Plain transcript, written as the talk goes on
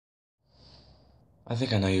I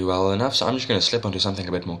think I know you well enough, so I'm just going to slip onto something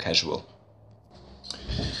a bit more casual.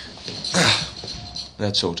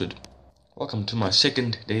 That's sorted. Welcome to my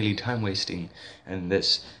second daily time wasting, and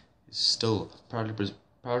this is still proudly.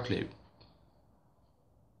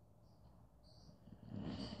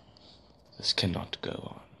 This cannot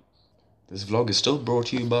go on. This vlog is still brought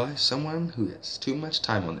to you by someone who has too much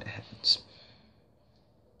time on their hands.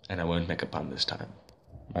 And I won't make a pun this time.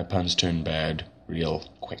 My puns turn bad real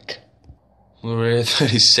quick. We're already at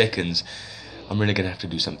 30 seconds. I'm really gonna have to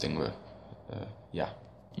do something with, yeah.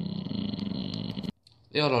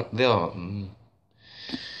 There are a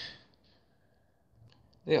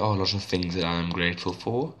lot of things that I'm grateful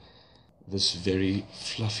for. This very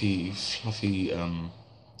fluffy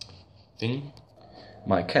thing.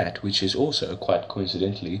 My cat, which is also, quite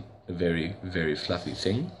coincidentally, a very, very fluffy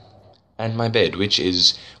thing. And my bed, which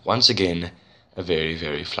is, once again, a very,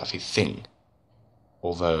 very fluffy thing.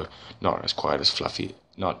 Although not as quite as fluffy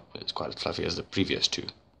as the previous two.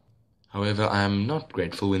 However, I am not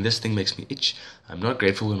grateful when this thing makes me itch. I'm not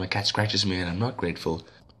grateful when my cat scratches me, and I'm not grateful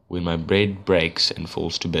when my bed breaks and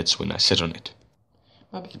falls to bits when I sit on it.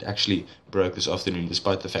 My bed actually broke this afternoon,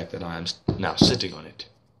 despite the fact that I am now sitting on it.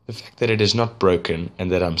 The fact that it is not broken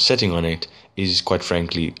and that I'm sitting on it is, quite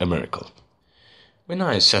frankly, a miracle. When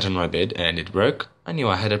I sat on my bed and it broke, I knew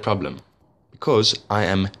I had a problem. Because I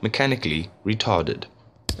am mechanically retarded.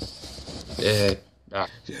 The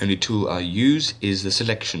only tool I use is the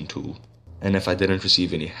selection tool. And if I didn't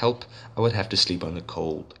receive any help, I would have to sleep on the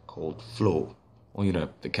cold floor. Or,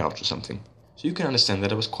 the couch or something. So you can understand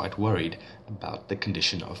that I was quite worried about the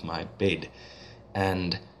condition of my bed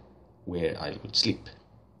and where I would sleep.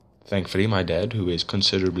 Thankfully, my dad, who is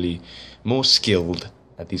considerably more skilled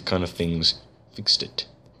at these kind of things, fixed it.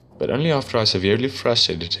 But only after I severely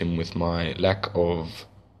frustrated him with my lack of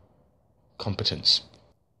competence.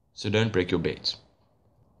 So don't break your beds.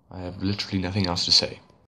 I have literally nothing else to say.